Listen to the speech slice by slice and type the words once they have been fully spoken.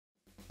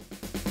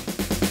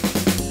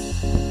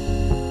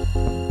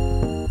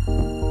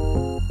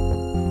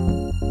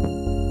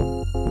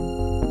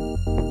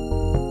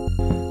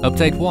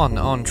Update 1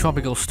 on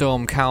Tropical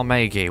Storm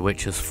Kalmaegi,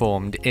 which has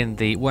formed in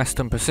the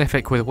Western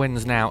Pacific with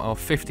winds now of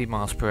 50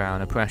 miles per hour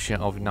and a pressure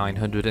of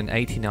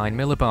 989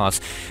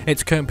 millibars.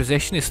 Its current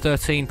position is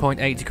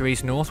 13.8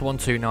 degrees north,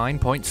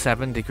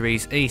 129.7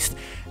 degrees east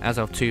as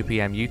of 2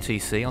 p.m.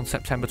 UTC on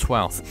September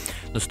 12th.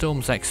 The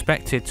storm's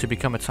expected to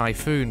become a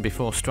typhoon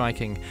before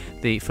striking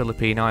the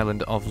Philippine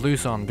island of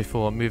Luzon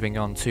before moving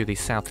on to the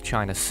South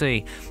China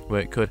Sea,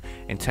 where it could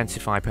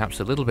intensify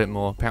perhaps a little bit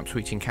more, perhaps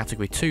reaching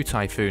Category 2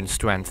 typhoon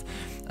strength.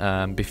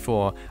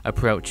 Before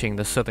approaching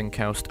the southern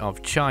coast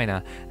of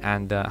China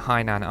and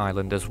Hainan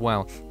Island as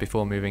well,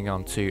 before moving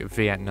on to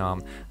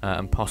Vietnam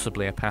and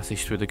possibly a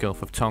passage through the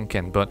Gulf of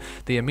Tonkin. But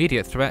the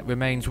immediate threat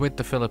remains with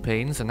the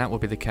Philippines, and that will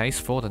be the case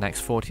for the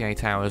next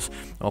 48 hours,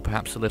 or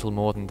perhaps a little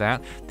more than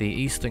that. The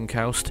eastern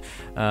coast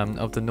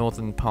of the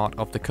northern part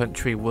of the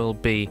country will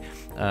be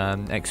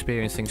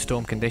experiencing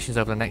storm conditions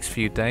over the next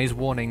few days.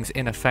 Warnings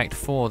in effect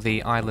for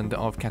the island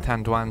of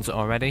Catanduanes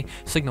already.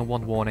 Signal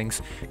 1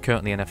 warnings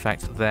currently in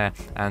effect there,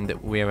 and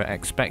we are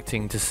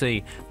expecting to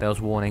see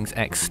those warnings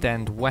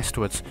extend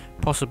westwards,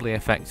 possibly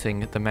affecting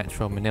the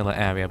Metro Manila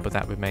area, but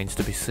that remains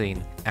to be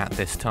seen at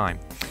this time.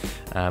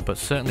 But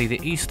certainly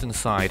the eastern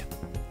side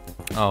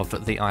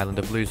of the island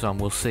of Luzon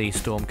will see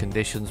storm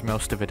conditions,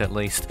 most of it at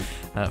least,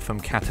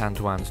 from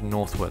Catanduanes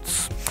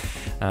northwards.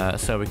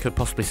 So we could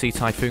possibly see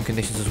typhoon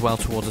conditions as well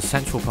towards the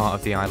central part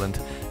of the island.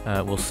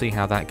 We'll see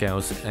how that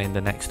goes in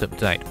the next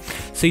update.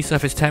 Sea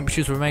surface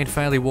temperatures remain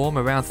fairly warm,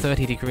 around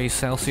 30 degrees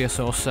Celsius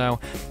or so,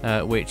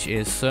 which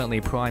is certainly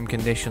prime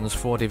conditions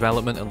for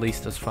development, at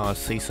least as far as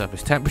sea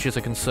surface temperatures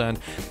are concerned,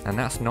 and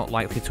that's not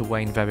likely to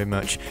wane very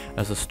much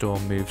as the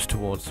storm moves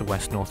towards the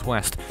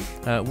west-northwest.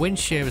 Wind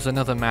shear is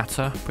another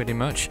matter, pretty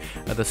much.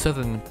 The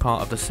southern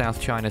part of the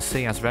South China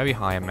Sea has very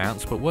high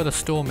amounts, but where the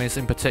storm is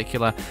in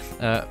particular,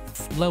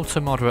 low to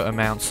moderate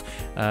amounts,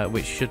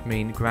 which should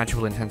mean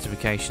gradual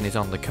intensification is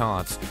on the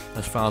cards.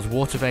 As far as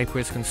water vapor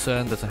is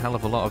concerned, there's a hell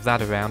of a lot of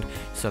that around,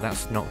 so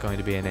that's not going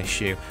to be an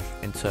issue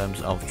in terms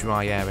of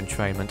dry air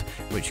entrainment,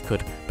 which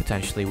could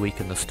potentially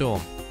weaken the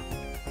storm.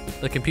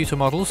 The computer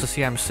models, the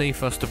CMC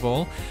first of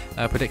all,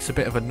 predicts a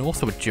bit of a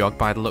northward jog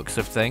by the looks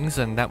of things,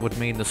 and that would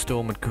mean the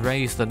storm would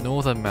graze the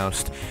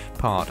northernmost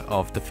part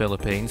of the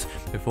Philippines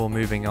before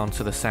moving on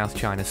to the South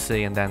China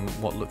Sea, and then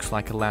what looks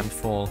like a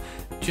landfall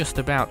just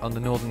about on the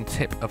northern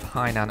tip of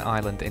Hainan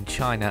Island in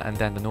China and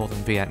then the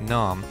northern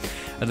Vietnam.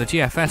 And the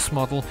GFS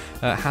model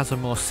has a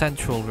more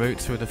central route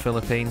through the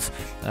Philippines,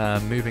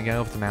 moving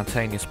over the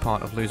mountainous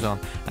part of Luzon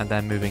and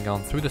then moving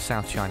on through the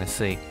South China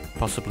Sea,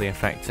 possibly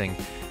affecting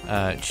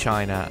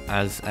China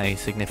as a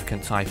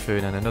significant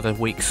typhoon, and another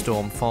weak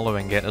storm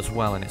following it as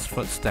well in its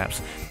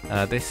footsteps.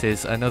 This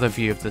is another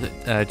view of the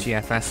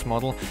GFS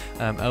model.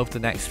 Over the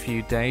next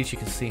few days you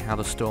can see how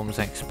the storm is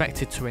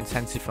expected to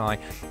intensify,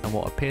 and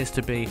what appears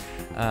to be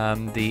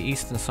the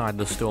eastern side of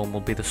the storm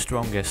will be the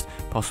strongest,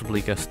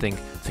 possibly gusting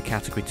to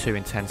Category 2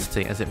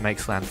 intensity as it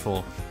makes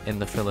landfall in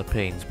the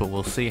Philippines. But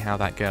we'll see how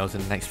that goes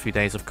in the next few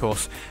days. Of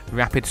course,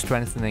 rapid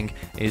strengthening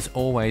is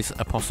always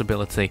a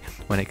possibility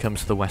when it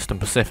comes to the Western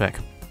Pacific.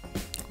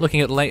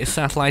 Looking at the latest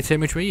satellite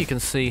imagery, you can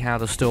see how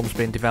the storm's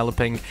been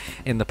developing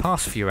in the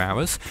past few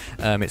hours.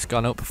 It's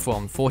gone up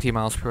from 40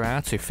 miles per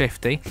hour to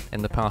 50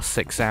 in the past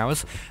 6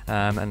 hours,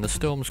 and the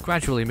storm's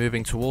gradually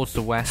moving towards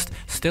the west.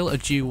 Still a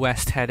due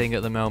west heading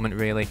at the moment,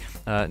 really.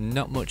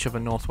 Not much of a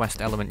northwest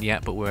element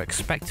yet, but we're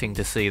expecting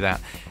to see that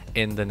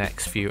in the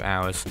next few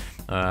hours,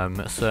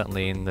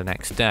 certainly in the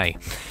next day.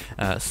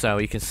 So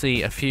you can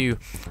see a few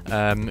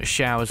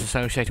showers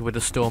associated with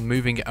the storm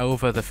moving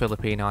over the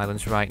Philippine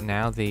Islands right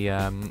now.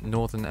 The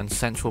northern and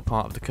central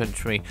part of the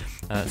country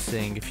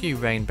seeing a few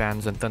rain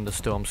bands and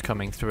thunderstorms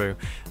coming through,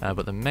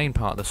 but the main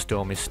part of the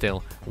storm is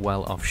still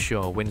well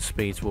offshore. Wind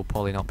speeds will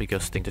probably not be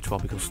gusting to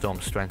tropical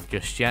storm strength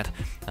just yet,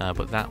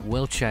 but that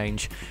will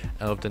change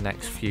over the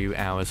next few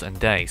hours and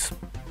days.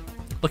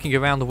 Looking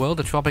around the world,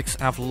 the tropics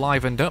have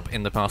livened up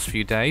in the past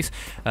few days.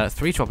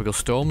 3 tropical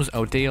storms,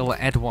 Odile,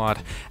 Edward,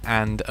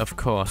 and of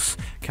course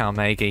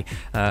Kalmaegi,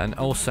 and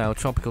also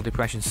Tropical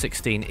Depression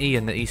 16E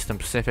in the Eastern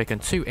Pacific,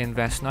 and 2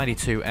 Invest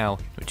 92L,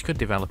 which could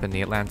develop in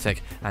the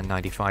Atlantic, and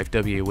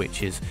 95W,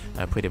 which is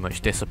pretty much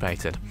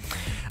dissipated.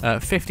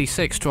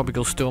 56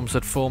 tropical storms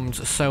had formed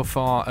so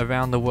far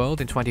around the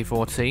world in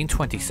 2014.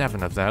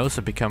 27 of those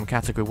have become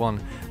Category 1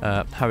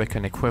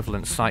 hurricane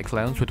equivalent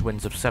cyclones with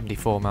winds of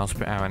 74 miles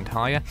per hour and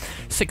higher.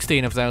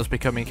 16 of those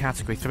becoming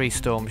Category 3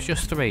 storms,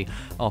 just 3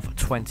 of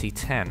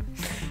 2010,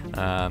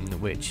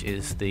 which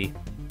is the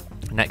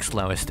next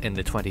lowest in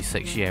the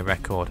 26-year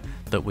record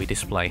that we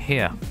display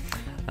here.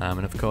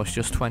 And of course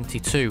just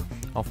 22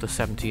 of the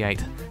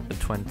 78 that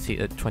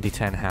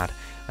 2010 had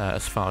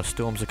as far as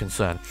storms are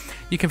concerned.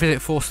 You can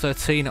visit Force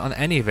 13 on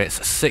any of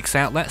its 6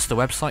 outlets. The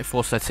website,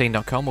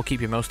 force13.com, will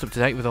keep you most up to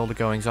date with all the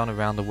goings on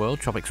around the world,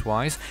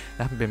 tropics-wise.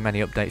 There haven't been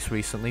many updates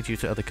recently due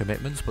to other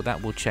commitments, but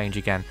that will change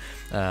again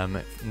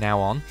now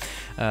on.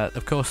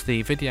 Of course,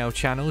 the video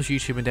channels,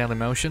 YouTube and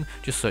Dailymotion,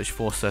 just search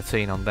Force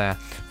 13 on there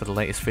for the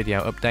latest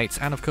video updates.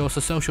 And of course,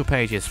 the social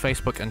pages,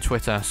 Facebook and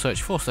Twitter,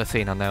 search Force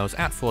 13 on those,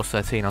 at Force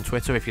 13 on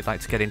Twitter if you'd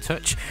like to get in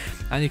touch.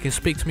 And you can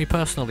speak to me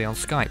personally on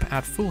Skype,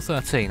 at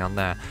Fool13 on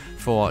there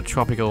for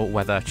tropical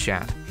weather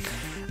chat.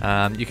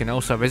 You can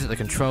also visit the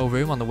control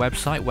room on the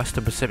website,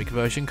 Western Pacific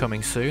version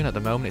coming soon. At the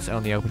moment it's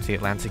only open to the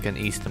Atlantic and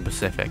Eastern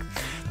Pacific.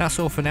 That's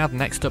all for now. The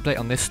next update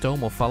on this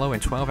storm will follow in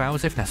 12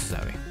 hours if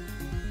necessary.